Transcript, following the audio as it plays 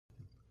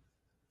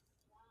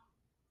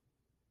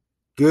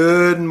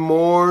Good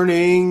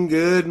morning,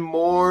 good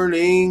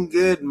morning,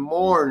 good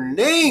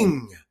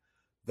morning.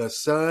 The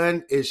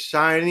sun is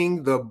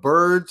shining, the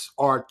birds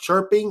are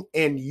chirping,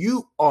 and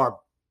you are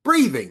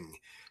breathing.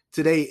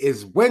 Today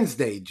is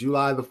Wednesday,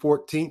 July the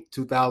 14th,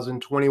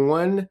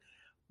 2021.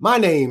 My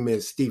name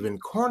is Stephen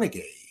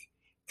Cornegay,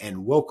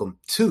 and welcome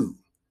to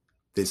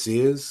This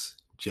Is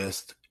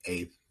Just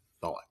a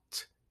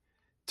Thought.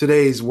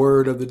 Today's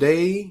word of the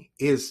day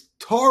is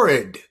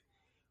torrid,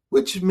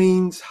 which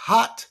means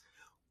hot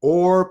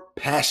or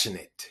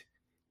passionate.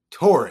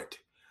 Torrid.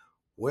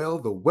 Well,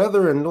 the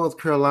weather in North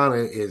Carolina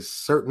is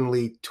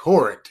certainly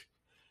torrid.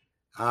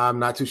 I'm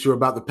not too sure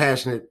about the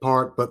passionate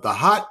part, but the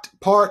hot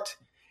part,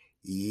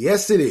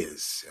 yes, it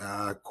is.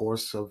 Of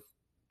course, the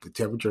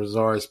temperatures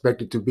are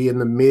expected to be in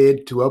the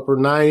mid to upper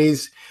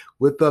 90s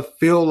with a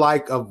feel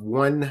like of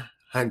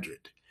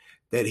 100.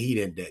 That heat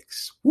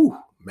index. Whew,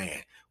 man.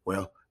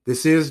 Well,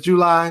 this is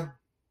July.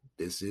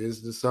 This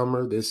is the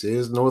summer. This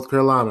is North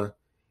Carolina.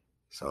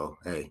 So,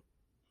 hey,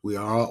 we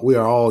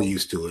are all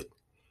used to it.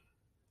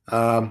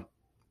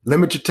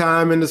 Limit your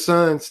time in the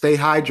sun. Stay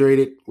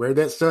hydrated. Wear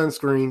that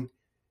sunscreen.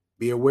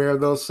 Be aware of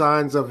those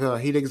signs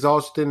of heat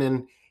exhaustion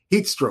and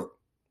heat stroke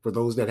for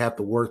those that have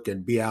to work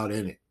and be out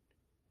in it.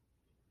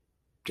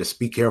 Just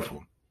be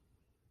careful.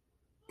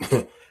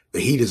 The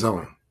heat is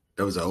on.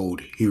 That was an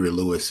old Huey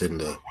Lewis in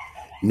the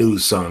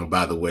news song,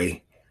 by the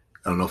way.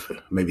 I don't know if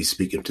it may be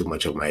speaking too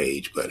much of my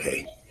age, but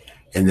hey.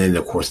 And then,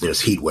 of course,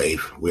 there's Heat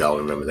Wave. We all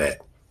remember that.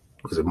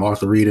 Was it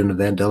Martha Reed and the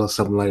Vandellas,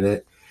 something like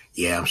that?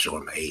 Yeah, I'm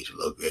showing my age a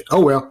little bit.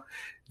 Oh, well,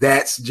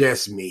 that's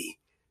just me.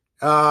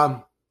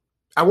 I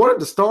wanted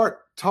to start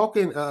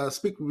talking,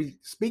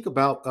 speak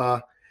about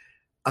a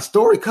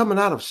story coming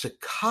out of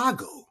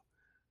Chicago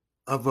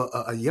of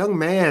a young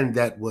man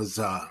that was,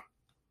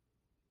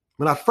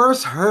 when I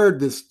first heard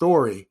this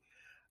story,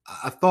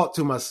 I thought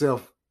to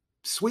myself,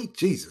 sweet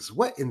Jesus,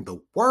 what in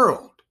the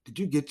world did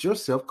you get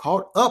yourself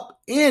caught up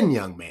in,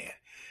 young man?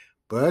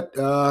 But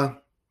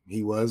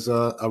he was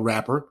a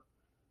rapper.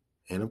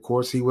 And of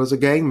course, he was a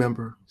gang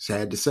member,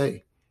 sad to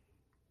say.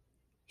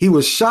 He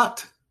was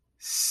shot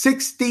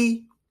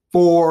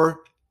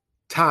 64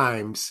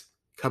 times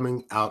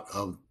coming out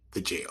of the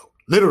jail.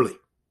 Literally.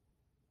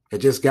 Had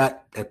just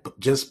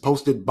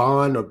posted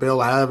bond or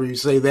bail, however you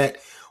say that,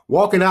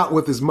 walking out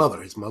with his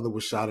mother. His mother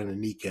was shot in the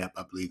kneecap,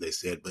 I believe they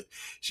said, but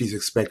she's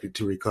expected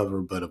to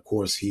recover. But of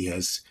course, he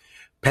has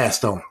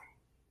passed on.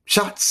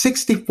 Shot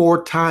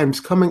 64 times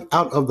coming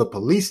out of the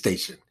police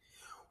station.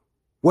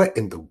 What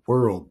in the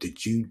world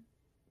did you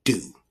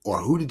do? Or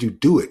who did you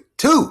do it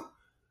to?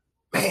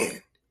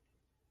 Man.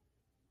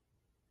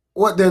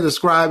 What they're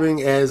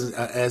describing as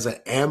an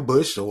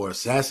ambush or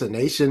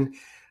assassination,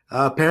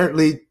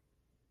 apparently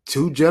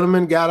two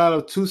gentlemen got out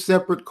of two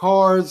separate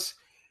cars,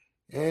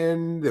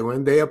 and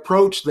when they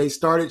approached, they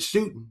started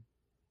shooting.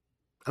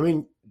 I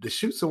mean, to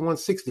shoot someone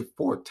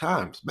 64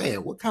 times,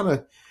 man, what kind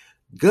of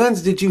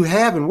guns did you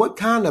have, and what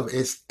kind of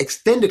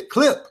extended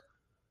clip?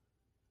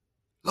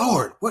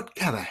 Lord, what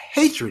kind of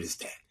hatred is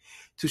that?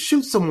 To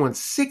shoot someone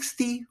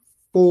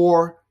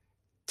 64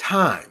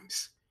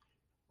 times.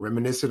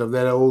 Reminiscent of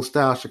that old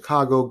style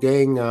Chicago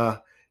gang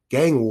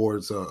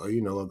wars, of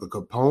the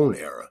Capone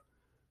era.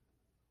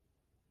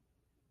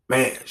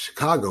 Man,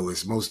 Chicago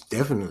is most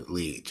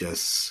definitely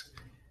just,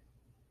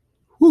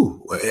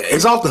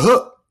 it's off the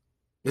hook.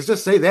 Let's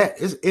just say that.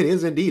 It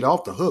is indeed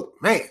off the hook.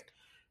 Man,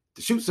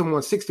 to shoot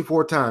someone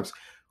 64 times.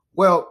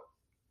 Well,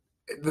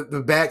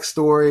 the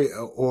backstory,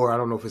 or I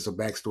don't know if it's a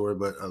backstory,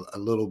 but a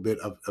little bit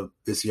of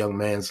this young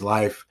man's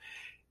life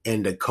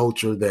and the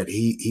culture that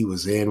he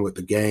was in with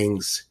the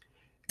gangs.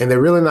 And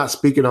they're really not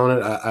speaking on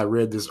it. I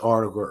read this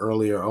article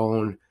earlier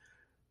on.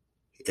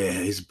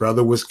 His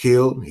brother was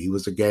killed. He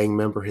was a gang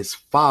member. His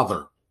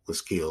father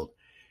was killed,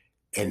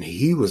 and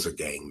he was a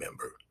gang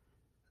member.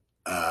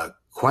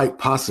 Quite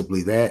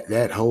possibly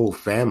that whole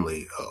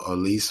family, at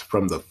least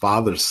from the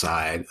father's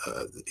side,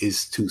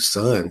 his two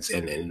sons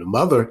and the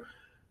mother,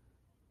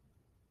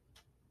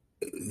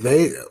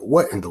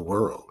 what in the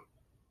world?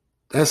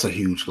 That's a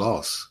huge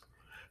loss.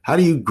 How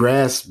do you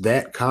grasp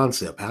that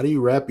concept? How do you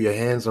wrap your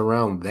hands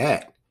around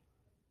that?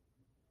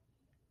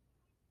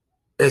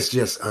 It's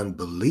just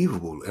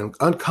unbelievable and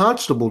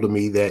unconscionable to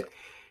me that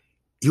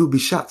you would be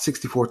shot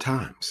 64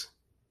 times.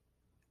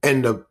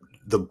 And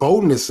the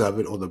boldness of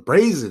it, or the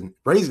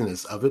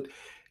brazenness of it,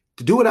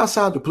 to do it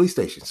outside the police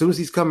station. As soon as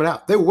he's coming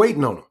out, they were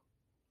waiting on him.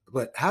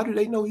 But how do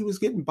they know he was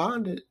getting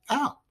bonded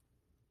out?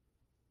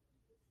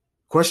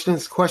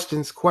 Questions.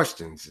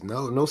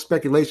 No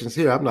speculations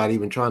here. I'm not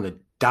even trying to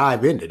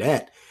dive into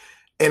that.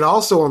 And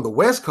also on the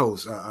West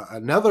Coast,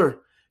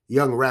 another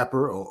young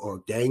rapper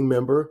or gang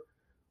member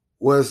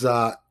was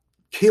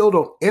killed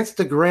on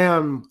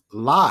Instagram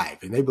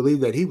Live. And they believe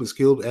that he was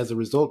killed as a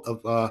result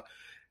of,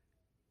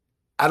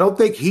 I don't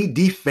think he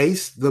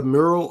defaced the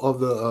mural of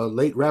the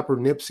late rapper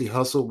Nipsey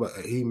Hussle, but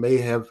he may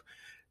have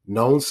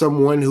known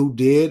someone who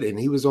did. And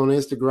he was on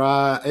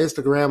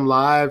Instagram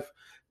Live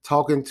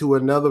talking to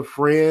another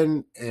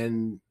friend.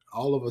 And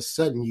all of a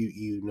sudden,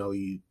 you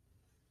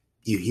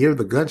You hear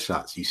the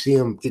gunshots. You see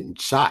him getting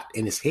shot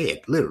in his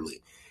head,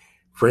 literally.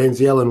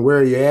 Friends yelling, "Where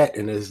are you at?"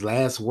 And his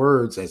last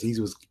words, as he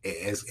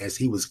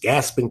was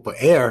gasping for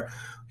air,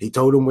 he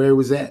told him where he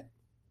was at.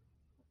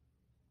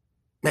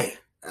 Man,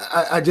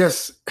 I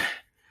just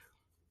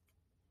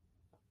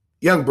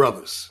young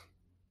brothers,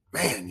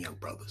 man, young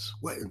brothers,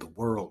 what in the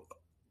world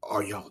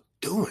are y'all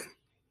doing?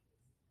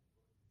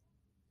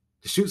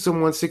 To shoot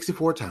someone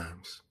 64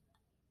 times,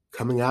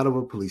 coming out of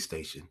a police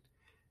station,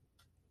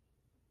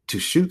 to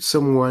shoot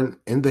someone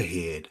in the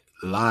head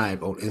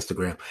live on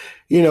Instagram.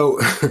 You know,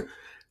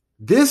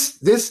 this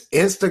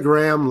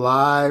Instagram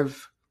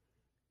live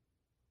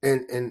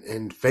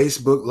and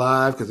Facebook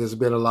live, because there's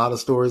been a lot of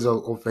stories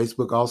on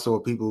Facebook also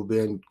of people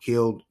being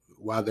killed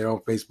while they're on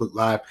Facebook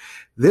live.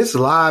 This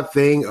live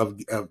thing of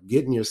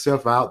getting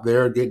yourself out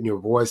there, getting your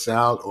voice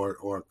out,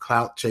 or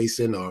clout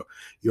chasing, or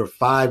your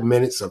 5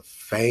 minutes of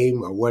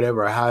fame, or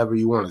whatever, however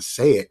you want to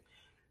say it.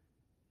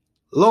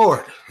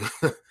 Lord,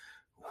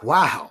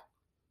 wow.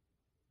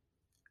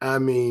 I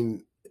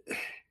mean,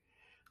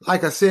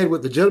 like I said,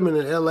 with the gentleman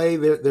in LA,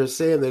 they're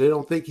saying that they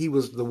don't think he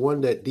was the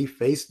one that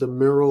defaced the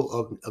mural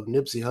of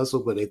Nipsey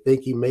Hussle, but they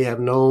think he may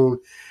have known.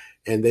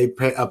 And they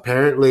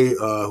apparently,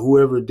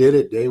 whoever did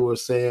it, they were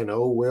saying,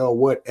 "Oh well,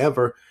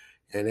 whatever."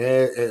 And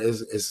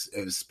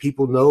as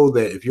people know,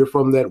 that if you're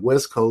from that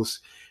West Coast,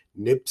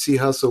 Nipsey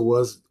Hussle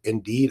was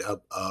indeed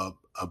a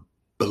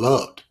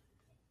beloved.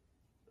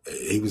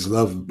 He was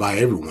loved by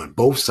everyone,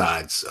 both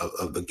sides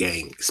of the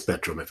gang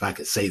spectrum, if I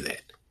could say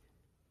that.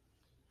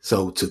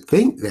 So to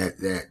think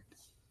that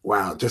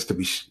wow, just to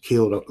be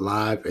killed up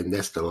live, and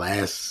that's the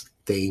last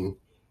thing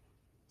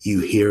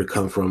you hear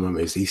come from him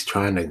is he's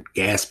trying to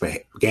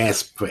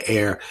gasp for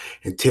air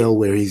and tell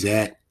where he's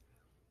at.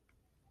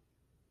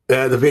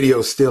 The video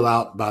is still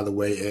out, by the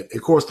way. And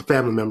of course, the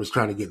family members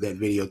trying to get that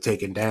video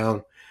taken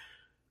down.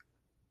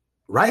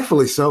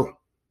 Rightfully so.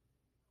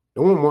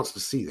 No one wants to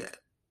see that.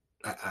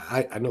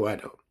 I know I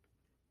don't.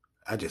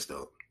 I just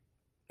don't.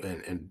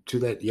 And to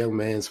that young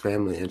man's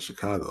family in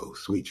Chicago,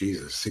 sweet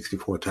Jesus,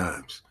 64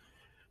 times.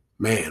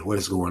 Man, what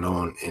is going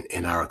on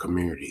in our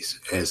communities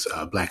as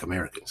Black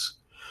Americans?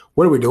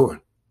 What are we doing?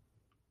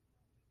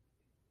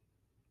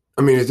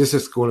 I mean, is this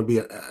just going to be,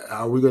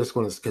 are we just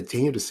going to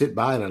continue to sit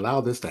by and allow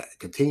this to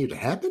continue to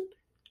happen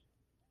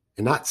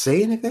and not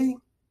say anything?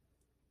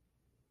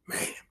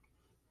 Man.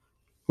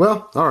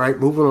 Well, all right,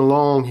 moving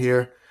along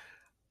here.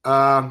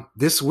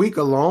 This week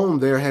alone,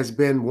 there has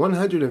been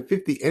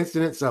 150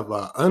 incidents of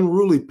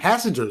unruly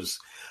passengers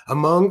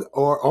among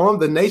or on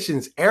the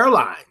nation's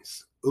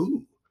airlines.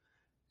 Ooh.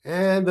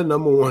 And the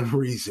number one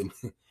reason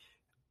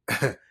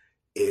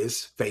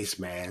is face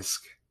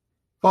mask,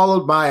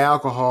 followed by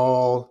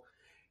alcohol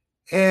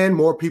and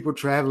more people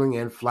traveling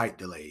and flight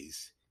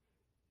delays.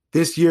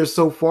 This year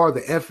so far,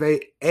 the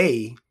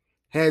FAA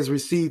has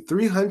received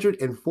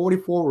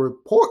 344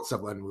 reports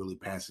of unruly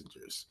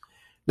passengers.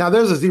 Now,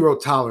 there's a zero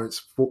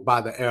tolerance by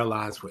the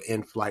airlines for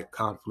in-flight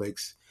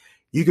conflicts.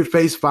 You could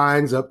face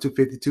fines up to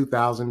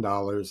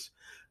 $52,000,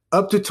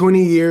 up to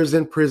 20 years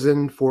in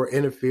prison for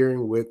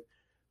interfering with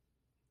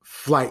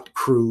flight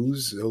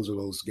crews. Those are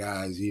those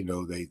guys, you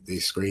know, they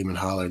scream and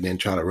holler and then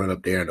try to run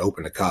up there and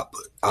open the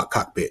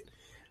cockpit.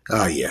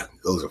 Oh, yeah,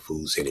 those are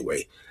fools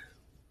anyway.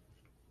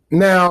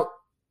 Now,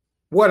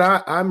 what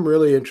I'm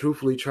really and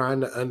truthfully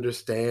trying to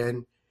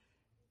understand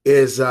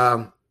is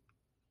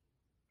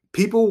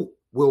people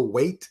will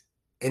wait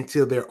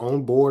until they're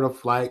on board a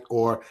flight,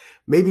 or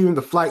maybe even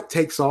the flight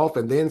takes off,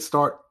 and then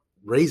start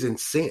raising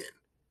sin.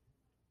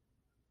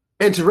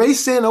 And to raise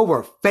sin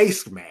over a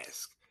face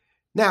mask.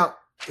 Now,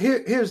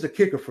 here's the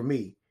kicker for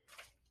me.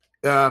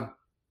 You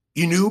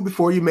knew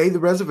before you made the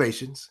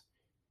reservations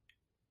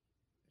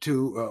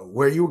to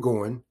where you were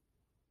going.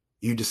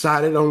 You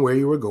decided on where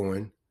you were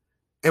going.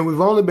 And we've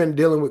only been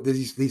dealing with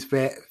these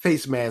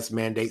face mask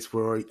mandates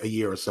for a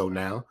year or so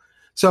now.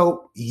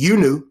 So you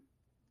knew.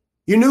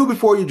 You knew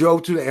before you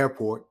drove to the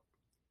airport.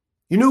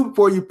 You knew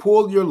before you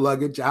pulled your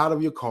luggage out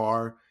of your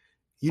car.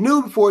 You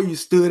knew before you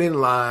stood in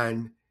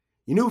line.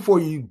 You knew before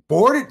you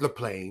boarded the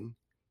plane.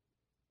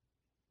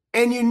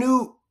 And you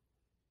knew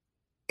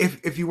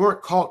if you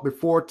weren't caught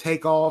before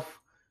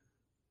takeoff.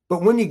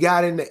 But when you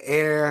got in the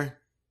air,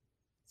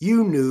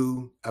 you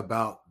knew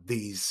about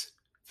these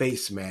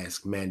face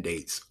mask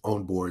mandates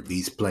on board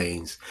these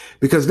planes,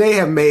 because they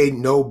have made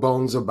no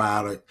bones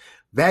about it.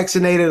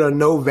 Vaccinated or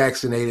no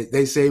vaccinated,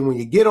 they say when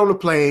you get on the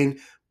plane,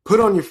 put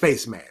on your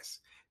face mask.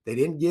 They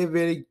didn't give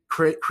any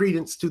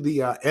credence to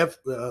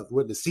the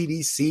with the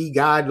CDC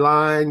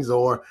guidelines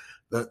or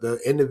the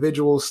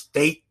individual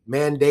state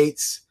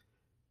mandates,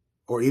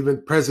 or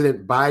even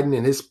President Biden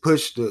and his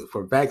push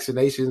for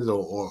vaccinations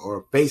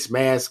or face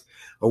mask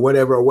or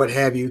whatever, or what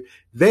have you.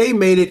 They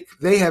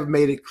have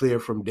made it clear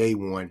from day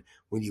one,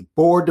 when you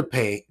board the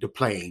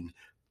plane,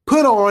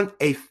 put on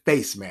a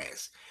face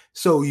mask.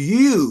 So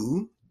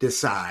you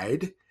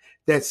decide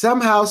that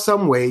somehow,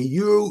 some way,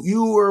 you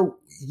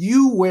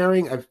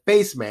wearing a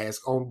face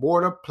mask on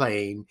board a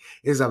plane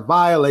is a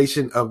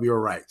violation of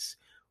your rights.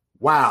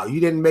 Wow, you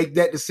didn't make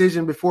that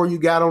decision before you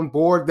got on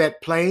board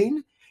that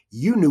plane?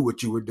 You knew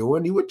what you were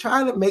doing. You were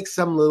trying to make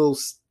some little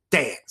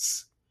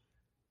stance.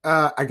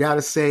 I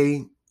gotta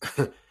say,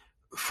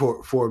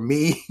 for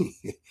me,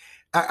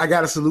 I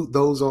gotta salute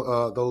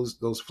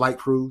those flight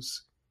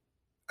crews.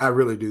 I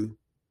really do,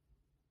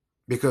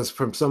 because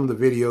from some of the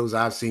videos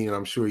I've seen, and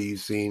I'm sure you've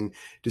seen,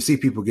 to see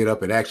people get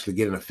up and actually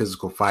get in a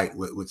physical fight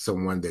with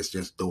someone that's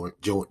just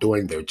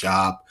doing their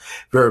job,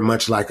 very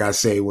much like I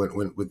say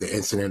when with the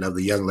incident of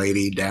the young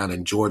lady down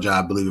in Georgia,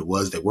 I believe it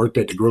was, that worked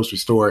at the grocery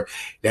store,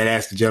 that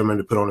asked the gentleman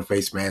to put on a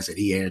face mask, and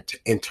he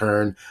in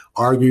turn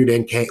argued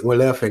and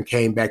left and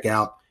came back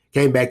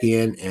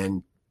in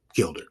and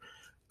killed her.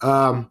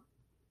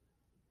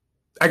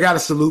 I got to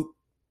salute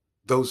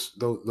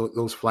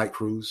those flight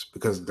crews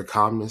because of the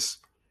calmness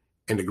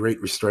and the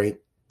great restraint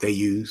they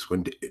use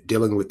when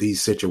dealing with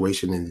these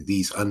situations and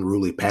these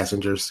unruly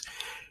passengers.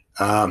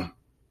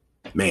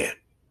 Man,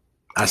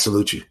 I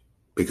salute you,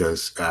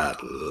 because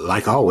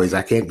like always,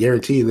 I can't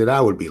guarantee that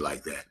I would be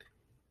like that.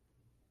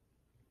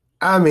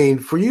 I mean,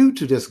 for you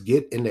to just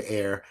get in the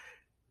air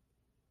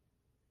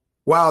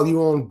while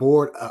you're on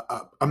board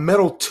a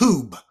metal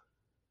tube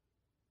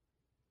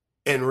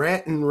and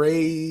rant and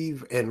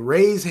rave and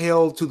raise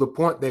hell to the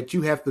point that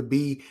you have to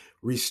be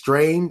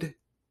restrained,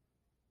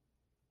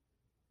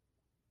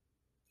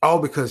 all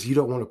because you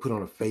don't want to put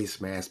on a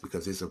face mask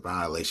because it's a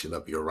violation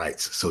of your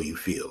rights, so you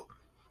feel.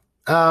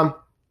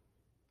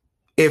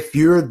 If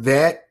you're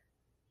that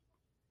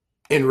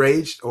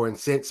enraged or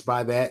incensed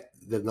by that,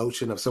 the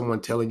notion of someone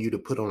telling you to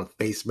put on a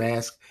face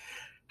mask,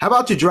 how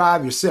about you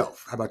drive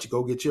yourself? How about you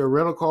go get you a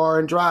rental car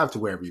and drive to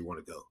wherever you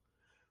want to go?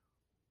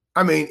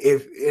 I mean,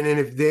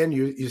 if then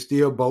you're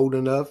still bold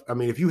enough. I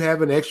mean, if you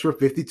have an extra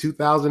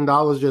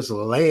 $52,000 just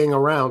laying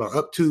around, or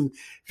up to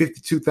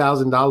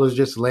 $52,000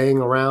 just laying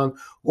around,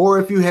 or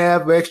if you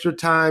have extra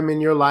time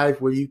in your life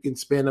where you can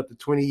spend up to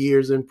 20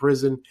 years in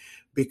prison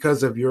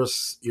because of your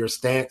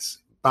stance,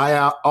 by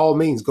all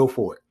means, go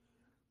for it.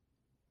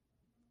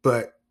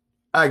 But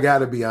I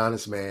gotta be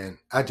honest, man.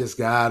 I just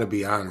gotta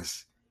be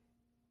honest.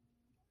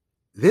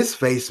 This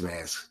face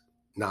mask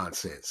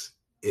nonsense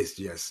is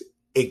just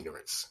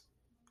ignorance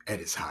at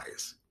its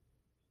highest.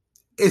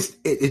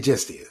 It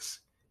just is.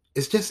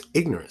 It's just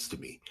ignorance to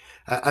me.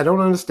 I don't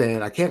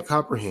understand. I can't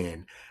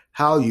comprehend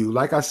how you,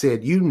 like I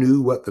said, you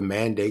knew what the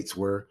mandates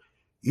were,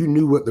 you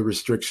knew what the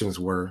restrictions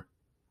were,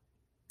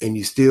 and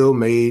you still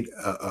made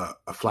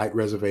a flight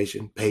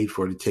reservation, paid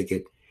for the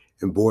ticket,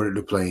 and boarded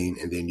the plane,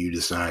 and then you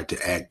decide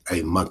to act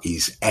a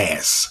monkey's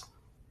ass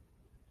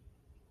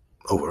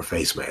over a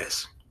face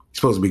mask. You're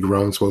supposed to be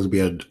grown, supposed to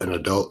be an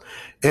adult.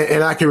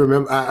 And I can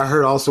remember, I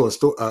heard also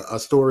a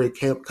story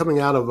coming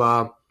out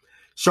of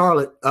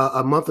Charlotte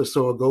a month or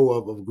so ago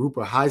of a group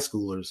of high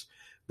schoolers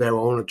that were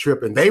on a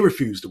trip, and they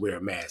refused to wear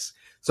a mask.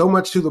 So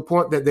much to the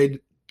point that they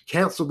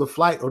canceled the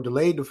flight or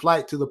delayed the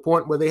flight to the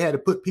point where they had to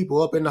put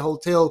people up in the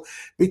hotel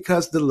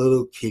because the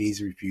little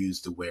kiddies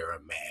refused to wear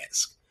a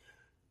mask.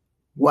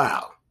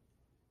 Wow.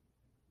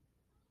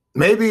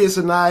 Maybe it's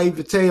a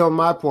naivete on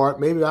my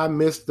part. Maybe I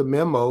missed the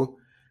memo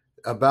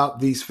about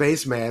these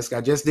face masks.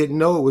 I just didn't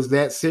know it was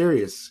that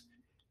serious.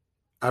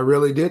 I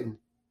really didn't.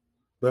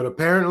 But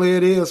apparently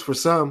it is for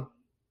some.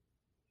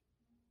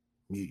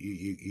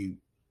 You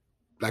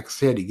like I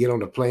said, you get on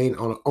the plane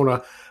on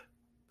a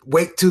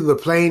wait till the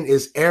plane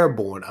is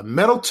airborne, a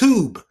metal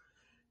tube,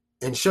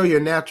 and show you're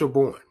natural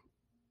born.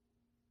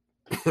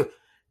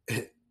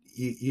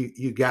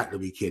 you got to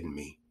be kidding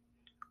me.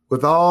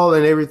 With all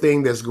and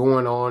everything that's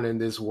going on in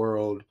this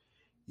world,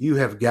 you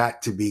have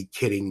got to be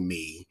kidding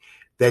me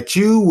that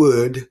you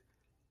would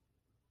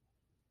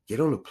get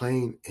on a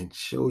plane and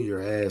show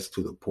your ass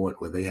to the point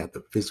where they have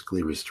to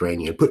physically restrain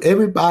you and put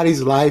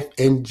everybody's life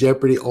in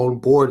jeopardy on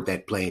board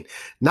that plane.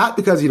 Not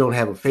because you don't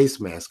have a face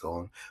mask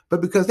on, but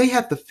because they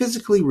have to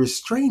physically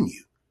restrain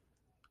you,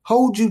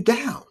 hold you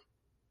down.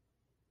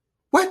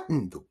 What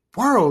in the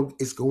world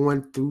is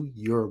going through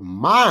your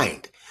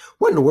mind?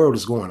 What in the world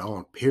is going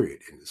on,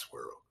 period, in this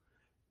world?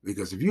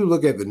 Because if you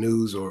look at the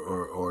news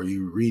or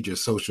you read your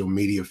social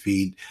media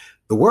feed,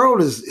 the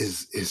world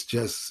is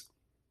just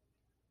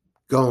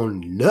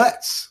gone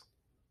nuts.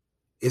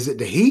 Is it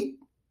the heat?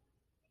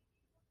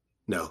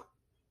 No.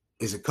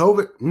 Is it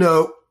COVID?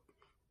 No.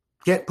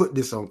 Can't put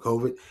this on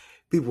COVID.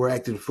 People were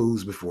acting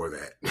fools before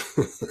that.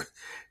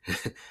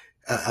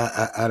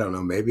 I don't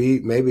know. Maybe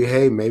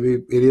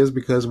it is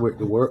because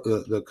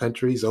the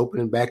country's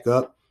opening back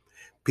up.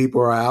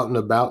 People are out and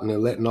about and they're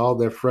letting all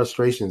their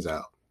frustrations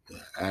out.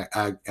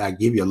 I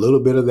give you a little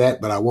bit of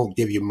that, but I won't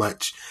give you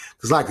much.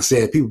 Because like I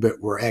said, people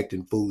were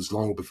acting fools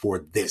long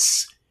before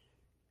this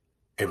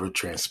ever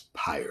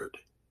transpired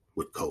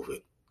with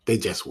COVID. They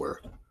just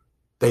were.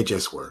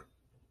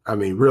 I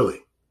mean, really.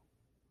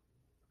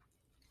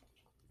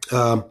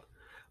 Like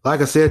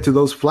I said, to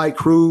those flight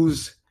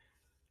crews,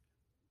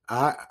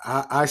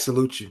 I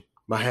salute you.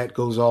 My hat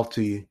goes off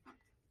to you.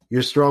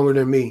 You're stronger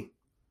than me,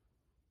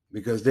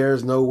 because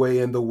there's no way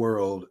in the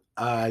world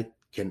I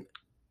can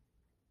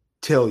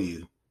tell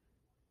you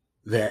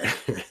that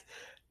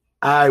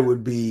I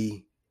would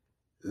be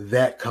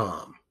that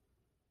calm,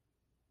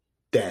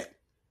 that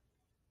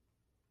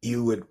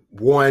you would,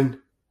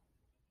 one,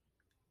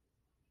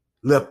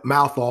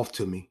 mouth off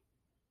to me,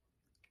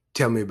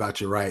 tell me about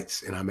your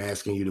rights, and I'm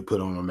asking you to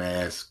put on a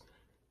mask.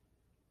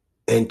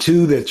 And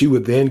two, that you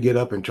would then get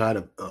up and try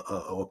to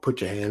or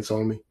put your hands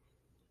on me.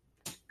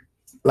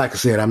 Like I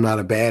said, I'm not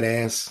a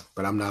badass,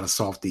 but I'm not a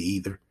softy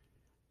either.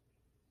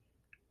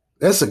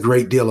 That's a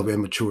great deal of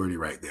immaturity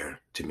right there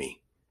to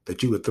me,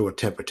 that you would throw a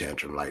temper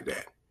tantrum like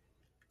that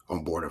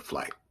on board a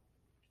flight.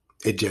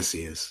 It just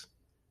is.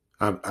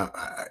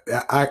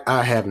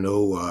 I have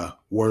no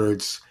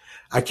words.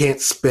 I can't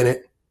spin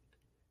it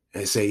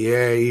and say,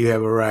 yeah, you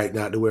have a right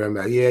not to wear a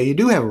mask. Yeah, you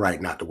do have a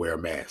right not to wear a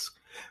mask.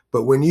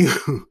 But when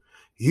you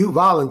you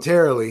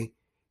voluntarily,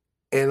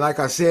 and like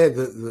I said,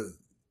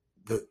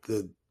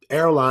 the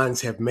airlines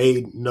have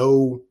made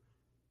no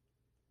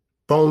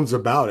bones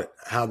about it,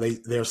 how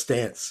their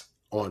stance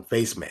on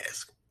face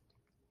masks.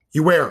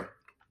 You wear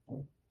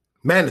them.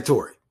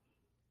 Mandatory,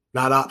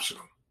 not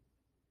optional.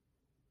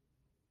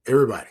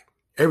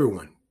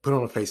 Everyone, put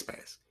on a face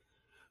mask.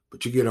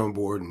 But you get on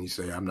board and you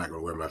say, I'm not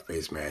going to wear my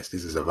face mask.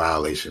 This is a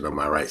violation of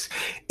my rights.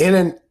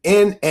 In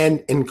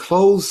an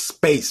enclosed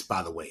space,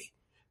 by the way,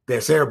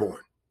 that's airborne.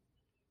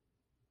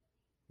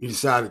 You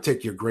decide to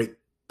take your great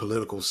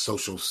political,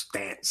 social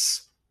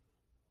stance.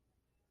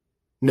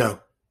 No,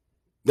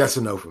 that's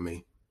a no for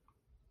me.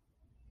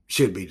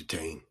 Should be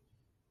detained.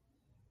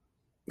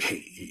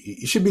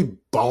 You should be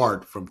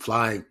barred from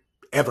flying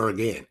ever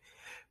again,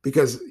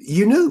 because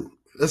you knew.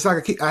 It's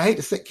like I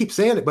hate to keep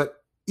saying it, but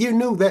you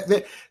knew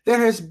that there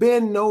has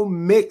been no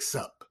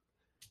mix-up.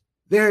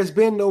 There has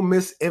been no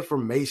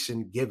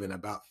misinformation given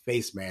about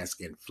face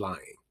mask and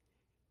flying.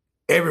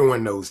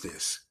 Everyone knows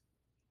this.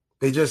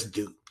 They just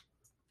do.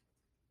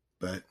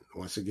 But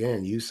once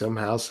again, you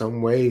somehow,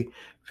 some way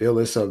feel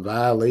it's a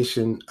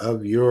violation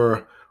of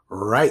your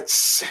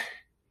rights,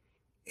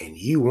 and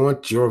you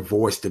want your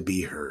voice to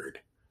be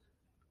heard.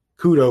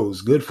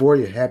 Kudos. Good for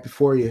you. Happy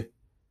for you.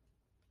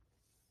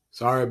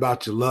 Sorry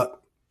about your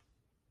luck.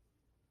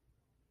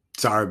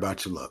 Sorry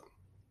about your luck.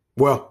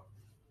 Well,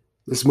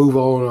 let's move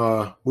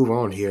on. Move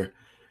on here.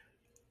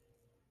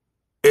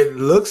 It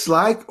looks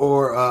like,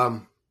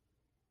 or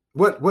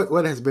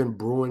what has been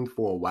brewing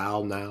for a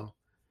while now.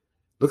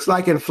 Looks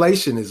like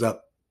inflation is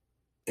up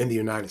in the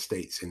United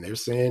States, and they're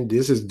saying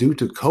this is due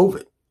to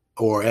COVID,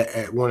 or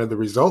at one of the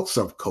results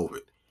of COVID.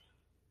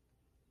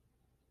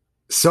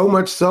 So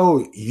much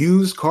so,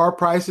 used car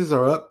prices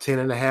are up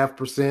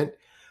 10.5%.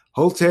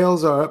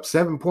 Hotels are up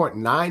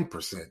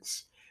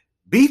 7.9%.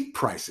 Beef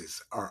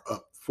prices are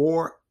up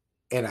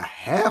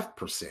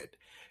 4.5%.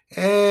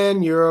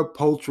 And your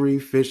poultry,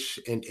 fish,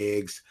 and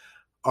eggs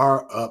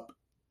are up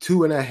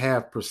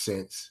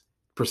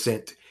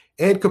 2.5%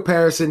 in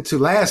comparison to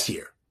last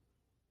year.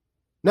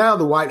 Now,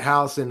 the White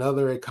House and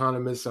other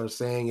economists are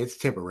saying it's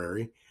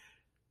temporary,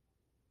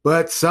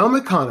 but some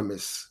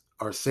economists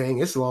are saying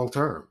it's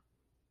long-term.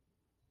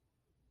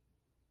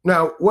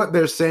 Now, what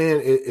they're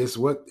saying is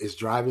what is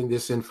driving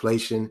this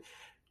inflation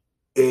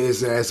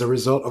is as a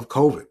result of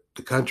COVID.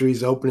 The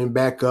country's opening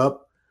back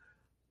up.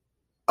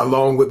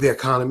 Along with the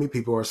economy,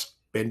 people are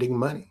spending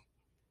money.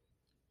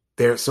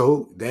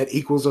 So that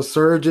equals a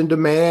surge in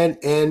demand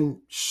and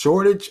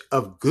shortage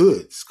of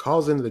goods,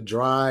 causing the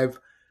drive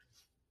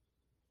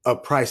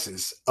of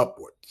prices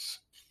upwards.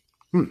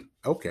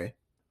 Okay.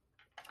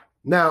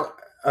 Now,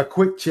 a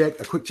quick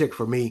check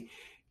for me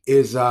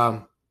is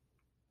a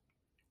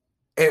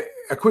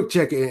quick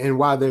check in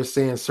why they're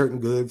saying certain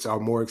goods are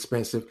more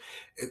expensive.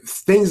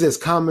 Things as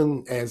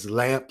common as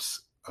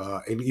lamps,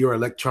 your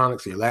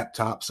electronics, your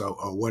laptops,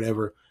 or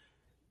whatever.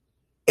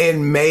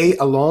 In May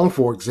alone,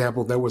 for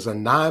example, there was a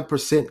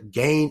 9%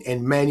 gain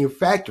in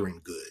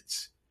manufacturing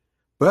goods.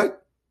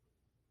 But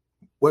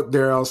what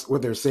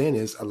they're saying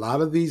is a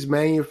lot of these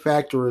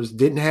manufacturers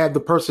didn't have the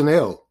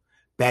personnel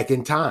back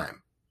in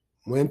time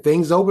when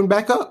things opened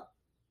back up.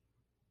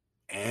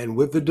 And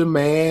with the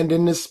demand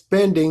and the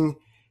spending,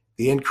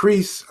 the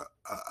increase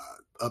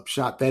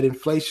upshot that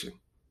inflation.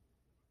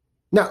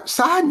 Now,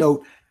 side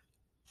note,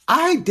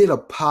 I did a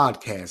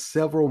podcast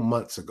several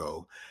months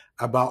ago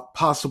about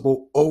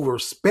possible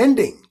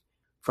overspending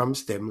from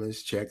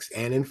stimulus checks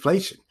and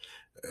inflation.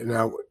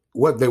 Now,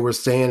 what they were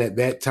saying at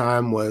that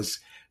time was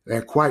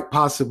that quite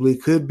possibly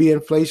could be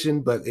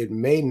inflation, but it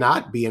may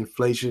not be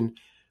inflation.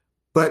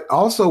 But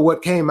also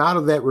what came out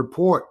of that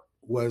report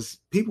was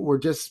people were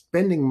just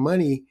spending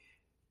money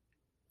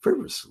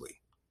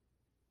frivolously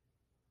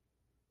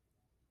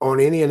on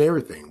any and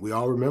everything. We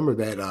all remember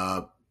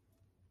that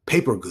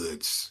paper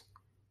goods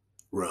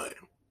run.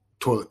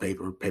 Toilet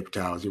paper, paper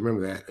towels. You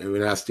remember that? I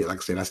mean, I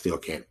still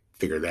can't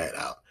figure that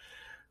out.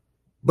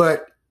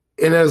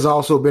 And there's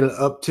also been an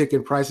uptick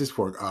in prices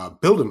for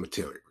building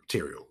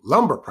material.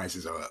 Lumber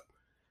prices are up.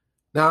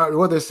 Now,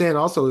 what they're saying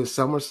also is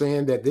some are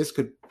saying that this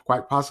could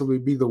quite possibly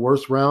be the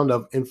worst round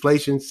of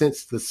inflation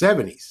since the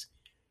 70s.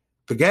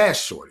 The gas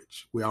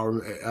shortage.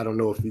 I don't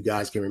know if you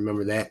guys can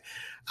remember that.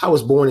 I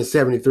was born in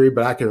 73,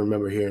 but I can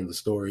remember hearing the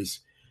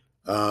stories.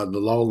 The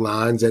long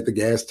lines at the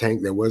gas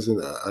tank. There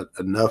wasn't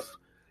enough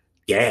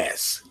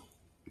gas.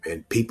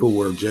 And people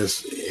were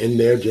just in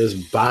there,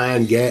 just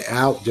buying gas,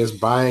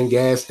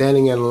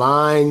 standing in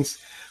lines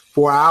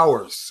for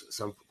hours.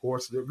 Some, of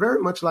course, they're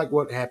very much like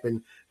what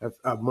happened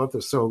a month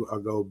or so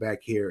ago back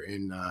here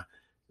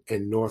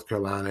in North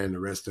Carolina and the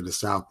rest of the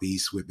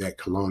Southeast with that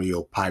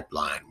Colonial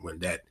Pipeline when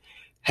that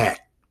hack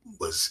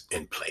was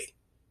in play.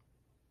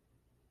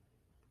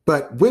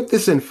 But with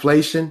this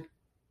inflation,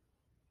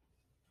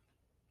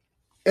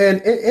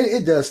 and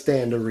it does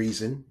stand to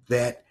reason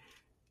that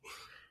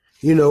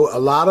a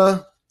lot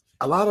of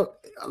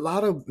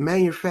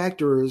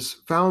manufacturers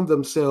found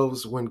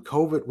themselves when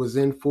COVID was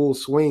in full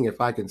swing,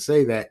 if I can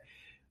say that,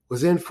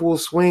 was in full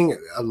swing.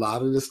 A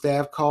lot of the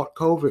staff caught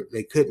COVID.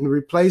 They couldn't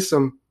replace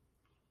them.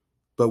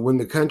 But when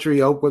the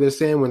country opened, they're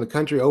saying when the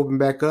country opened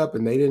back up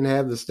and they didn't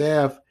have the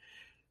staff,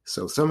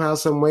 so somehow,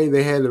 some way,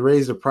 they had to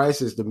raise the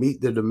prices to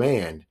meet the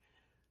demand.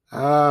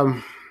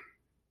 That's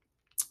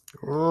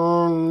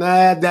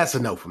a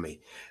no for me.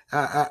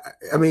 I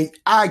mean,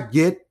 I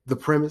get the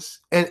premise,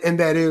 and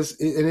it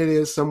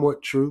is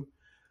somewhat true.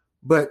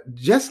 But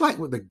just like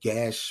with the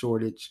gas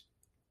shortage,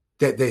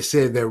 that they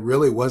said there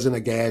really wasn't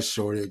a gas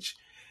shortage.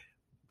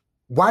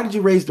 Why did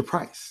you raise the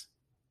price?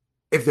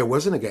 If there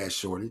wasn't a gas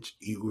shortage,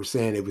 you were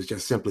saying it was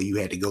just simply you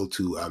had to go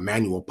to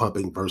manual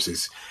pumping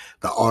versus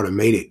the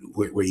automated,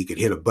 where you could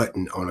hit a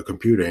button on a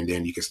computer and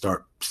then you could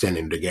start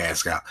sending the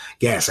gas out.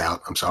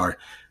 I'm sorry.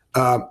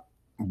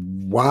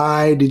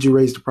 Why did you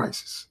raise the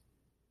prices?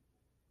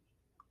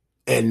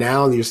 And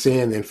now you're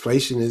saying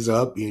inflation is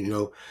up,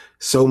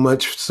 so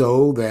much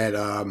so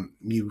that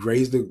you've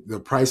raised the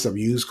price of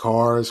used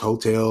cars,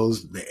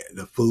 hotels,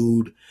 the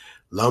food,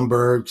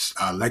 lumber,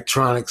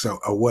 electronics,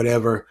 or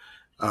whatever.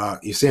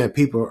 You're saying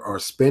people are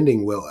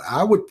spending. Well,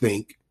 I would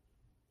think,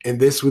 and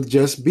this would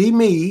just be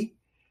me,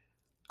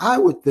 I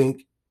would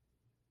think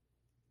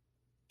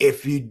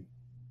if you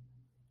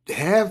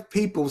have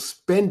people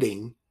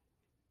spending,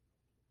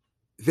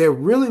 there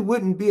really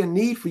wouldn't be a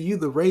need for you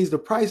to raise the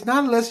price,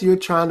 not unless you're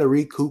trying to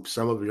recoup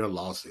some of your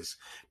losses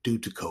due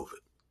to COVID.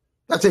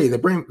 I tell you, they're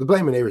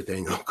blaming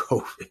everything on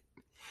COVID.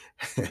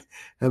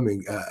 I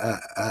mean,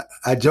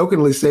 I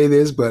jokingly say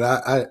this, but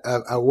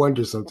I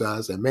wonder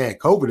sometimes that, man,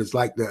 COVID is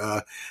like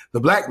the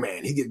black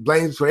man. He gets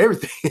blamed for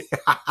everything.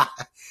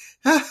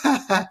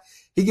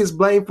 He gets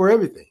blamed for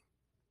everything.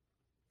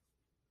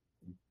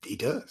 He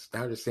does.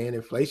 Now they're saying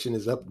inflation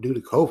is up due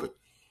to COVID,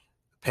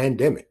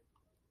 pandemic.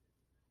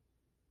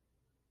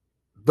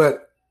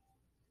 But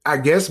I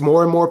guess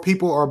more and more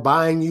people are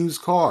buying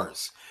used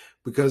cars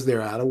because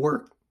they're out of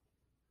work,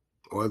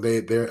 or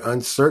they're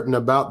uncertain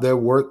about their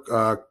work,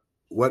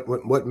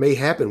 what may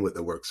happen with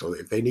the work. So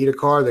if they need a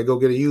car, they go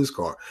get a used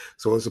car.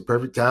 So it's a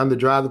perfect time to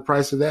drive the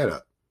price of that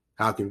up.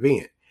 How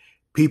convenient.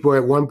 People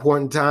at one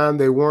point in time,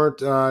 they weren't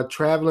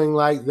traveling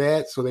like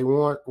that, so they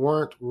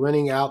weren't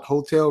renting out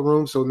hotel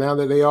rooms. So now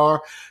that they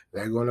are,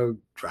 they're going to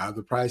drive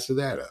the price of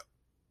that up.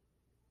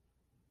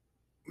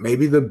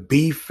 Maybe the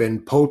beef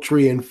and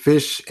poultry and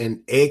fish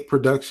and egg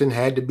production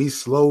had to be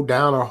slowed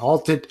down or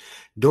halted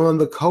during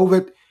the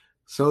COVID.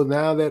 So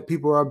now that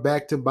people are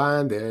back to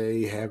buying,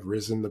 they have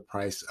risen the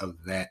price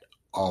of that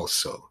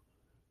also.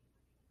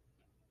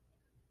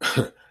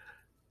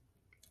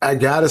 I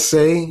gotta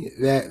say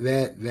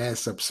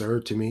that's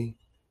absurd to me.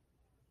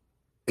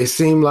 It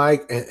seemed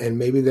like, and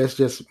maybe that's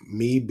just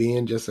me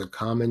being just a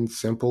common,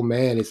 simple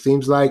man. It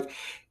seems like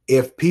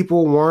if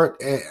people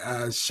weren't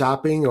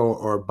shopping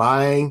or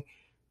buying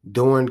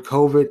during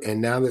COVID,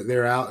 and now that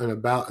they're out and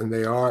about and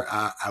they are,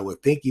 I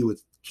would think you would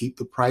keep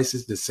the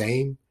prices the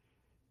same.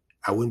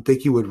 I wouldn't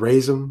think you would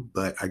raise them,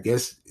 but I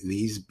guess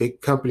these big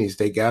companies,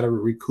 they got to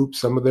recoup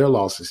some of their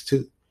losses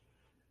too.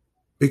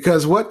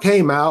 Because what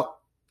came out,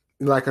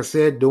 like I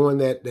said, doing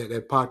that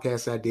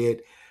podcast I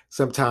did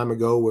some time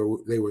ago where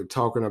they were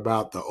talking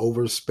about the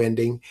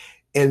overspending,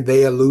 and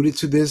they alluded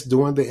to this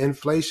during the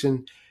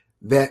inflation,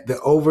 that the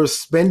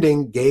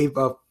overspending gave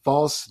a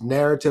false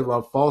narrative,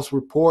 a false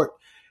report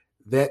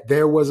that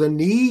there was a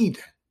need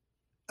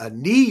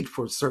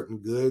for certain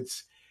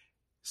goods.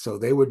 So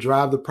they would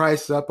drive the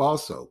price up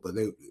also. But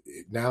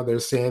now they're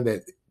saying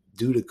that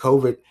due to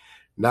COVID,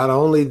 not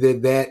only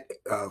did that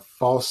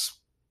false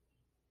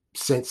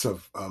sense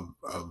of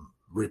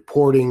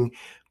reporting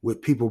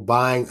with people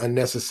buying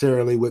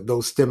unnecessarily with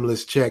those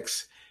stimulus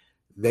checks,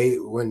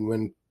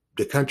 when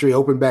the country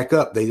opened back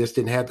up, they just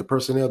didn't have the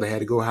personnel. They had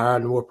to go hire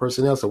more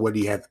personnel. So what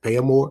do you have to pay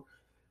them more?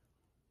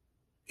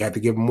 You have to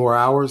give them more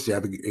hours. You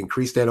have to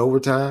increase that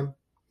overtime.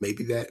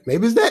 Maybe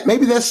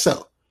that's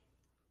so.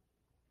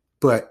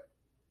 But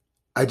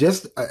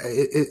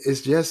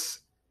it's just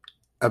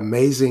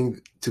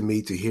amazing to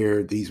me to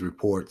hear these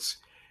reports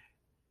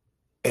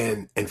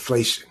and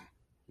inflation.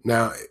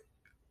 Now,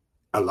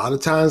 a lot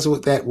of times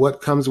with that,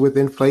 what comes with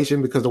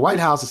inflation, because the White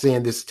House is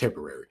saying this is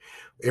temporary.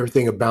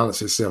 Everything will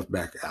balance itself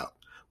back out.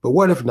 But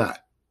what if not?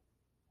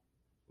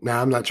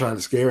 Now, I'm not trying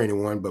to scare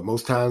anyone, but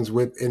most times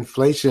with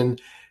inflation,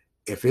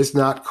 if it's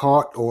not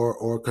caught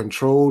or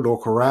controlled or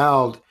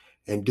corralled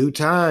in due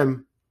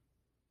time,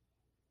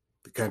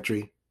 the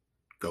country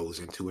goes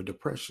into a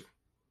depression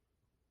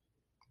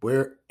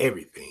where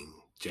everything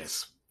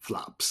just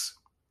flops.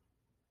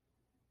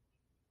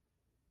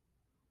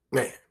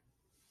 Man,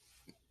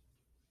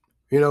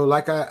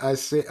 like I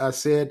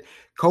said,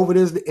 COVID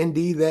is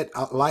indeed that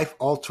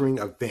life-altering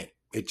event.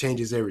 It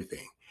changes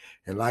everything.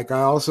 And like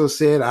I also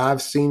said,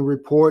 I've seen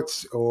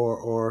reports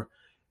or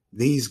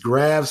these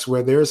graphs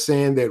where they're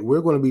saying that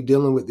we're going to be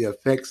dealing with the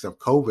effects of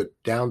COVID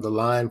down the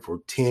line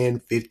for 10,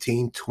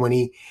 15,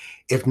 20,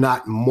 if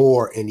not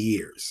more in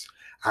years.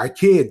 Our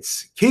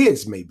kids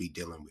may be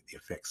dealing with the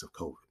effects of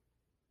COVID.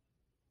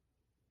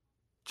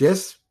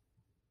 Just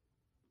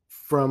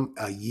from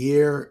a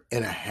year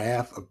and a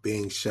half of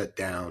being shut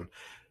down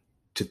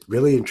to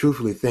really and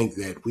truthfully think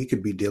that we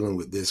could be dealing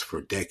with this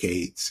for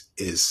decades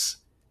is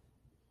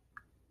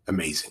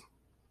amazing,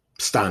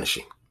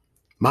 astonishing,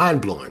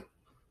 mind-blowing.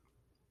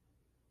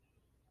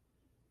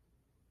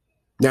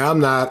 Now, I'm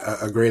not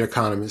a great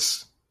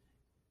economist.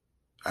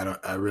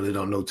 I really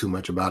don't know too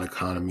much about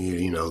economy,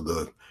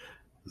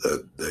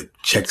 the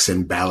checks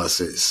and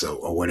balances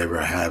or whatever,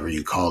 however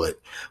you call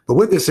it. But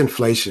with this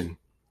inflation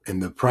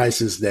and the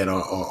prices that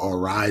are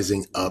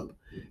rising up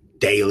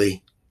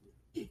daily,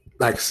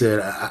 like I said,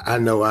 I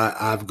know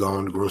I've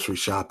gone grocery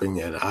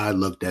shopping and I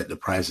looked at the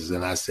prices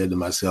and I said to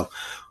myself,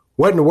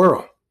 what in the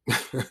world?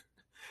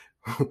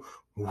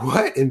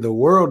 What in the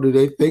world do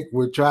they think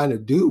we're trying to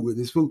do with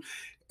this food?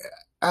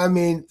 I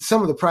mean,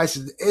 some of the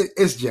prices,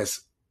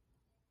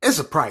 it's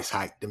a price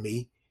hike to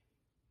me.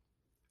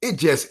 It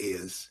just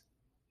is.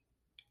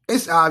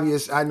 It's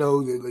obvious. I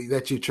know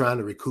that you're trying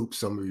to recoup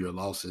some of your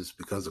losses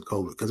because of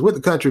COVID. Because with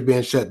the country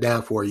being shut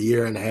down for a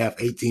year and a half,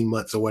 18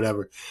 months or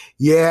whatever,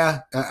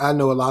 yeah, I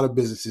know a lot of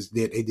businesses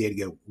did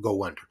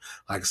go under.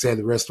 Like I said,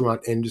 the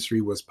restaurant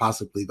industry was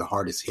possibly the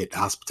hardest hit, the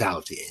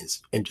hospitality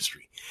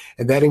industry.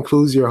 And that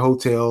includes your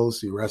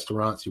hotels, your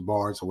restaurants, your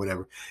bars, or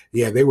whatever.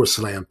 Yeah, they were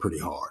slammed pretty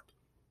hard.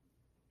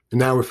 And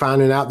now we're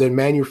finding out that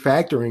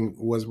manufacturing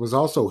was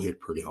also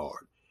hit pretty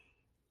hard.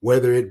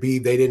 Whether it be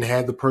they didn't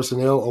have the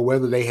personnel or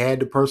whether they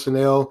had the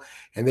personnel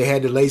and they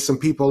had to lay some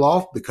people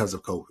off because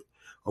of COVID,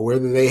 or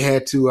whether they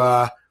had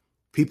to,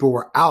 people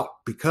were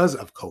out because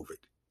of COVID.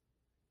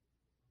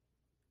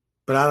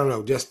 But I don't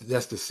know, just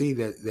to see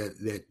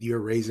that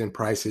you're raising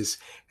prices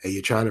and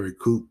you're trying to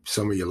recoup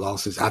some of your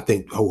losses, I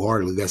think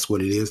wholeheartedly that's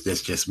what it is.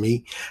 That's just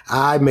me.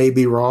 I may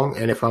be wrong,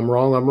 and if I'm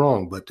wrong, I'm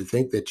wrong. But to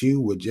think that you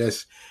would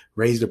just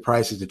raise the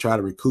prices to try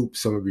to recoup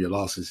some of your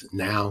losses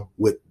now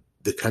with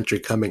the country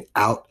coming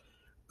out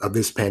of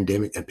this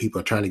pandemic and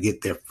people are trying to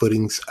get their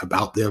footings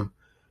about them,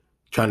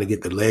 trying to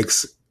get the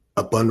legs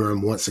up under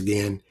them once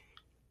again,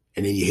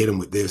 and then you hit them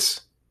with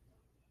this.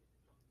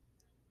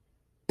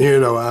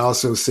 I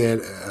also said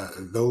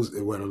there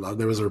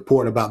was a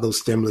report about those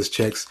stimulus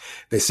checks.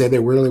 They said they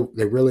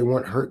really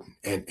weren't hurting,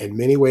 and in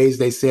many ways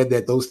they said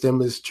that those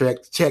stimulus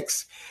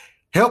checks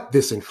helped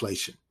this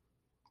inflation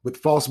with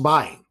false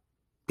buying.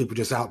 People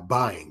just out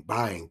buying,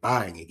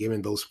 and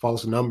giving those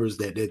false numbers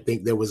that they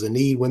think there was a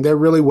need when there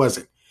really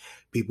wasn't.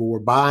 People were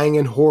buying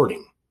and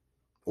hoarding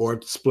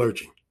or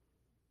splurging.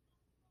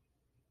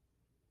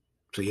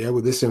 So yeah,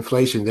 with this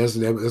inflation, there's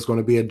going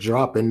to be a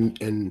drop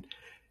in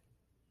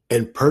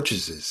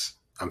purchases.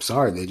 I'm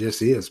sorry, there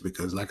just is,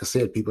 because like I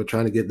said, people are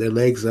trying to get their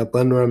legs up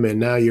under them, and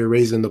now you're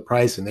raising the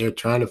price, and they're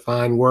trying to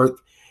find work,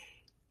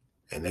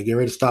 and they're getting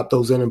ready to stop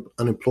those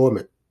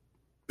unemployment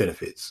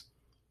benefits.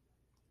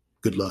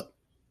 Good luck.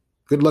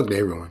 Good luck to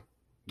everyone.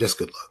 Just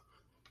good luck.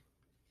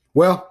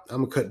 Well,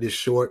 I'm gonna cut this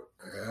short.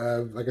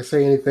 Like I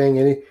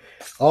say,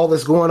 all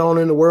that's going on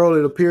in the world,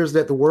 it appears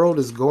that the world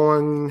is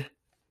going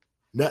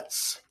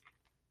nuts.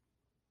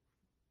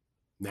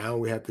 Now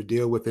we have to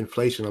deal with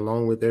inflation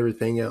along with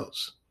everything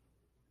else.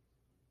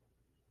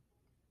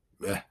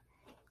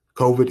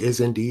 COVID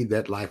is indeed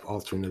that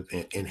life-altering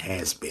event and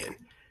has been.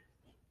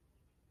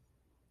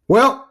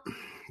 Well,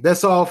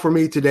 that's all for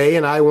me today,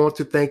 and I want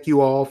to thank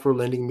you all for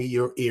lending me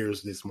your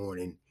ears this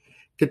morning.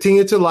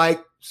 Continue to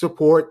like,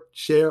 support,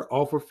 share,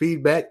 offer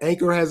feedback.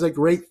 Anchor has a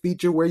great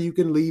feature where you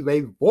can leave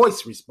a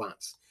voice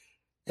response.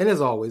 And as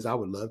always, I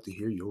would love to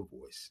hear your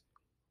voice.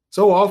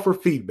 So offer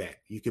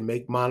feedback. You can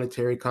make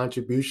monetary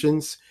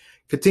contributions.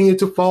 Continue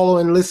to follow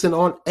and listen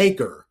on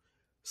Anchor,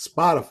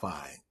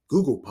 Spotify,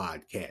 Google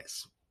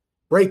Podcasts,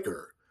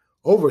 Breaker,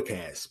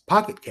 Overcast,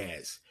 Pocket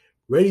Cast,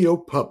 Radio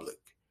Public,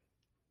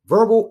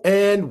 Verbal,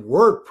 and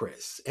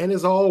WordPress. And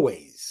as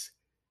always,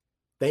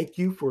 thank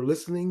you for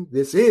listening.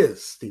 This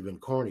is Stephen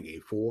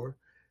Carnegie for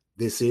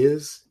This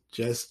Is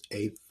Just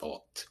a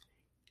Thought.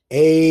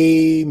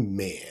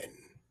 Amen.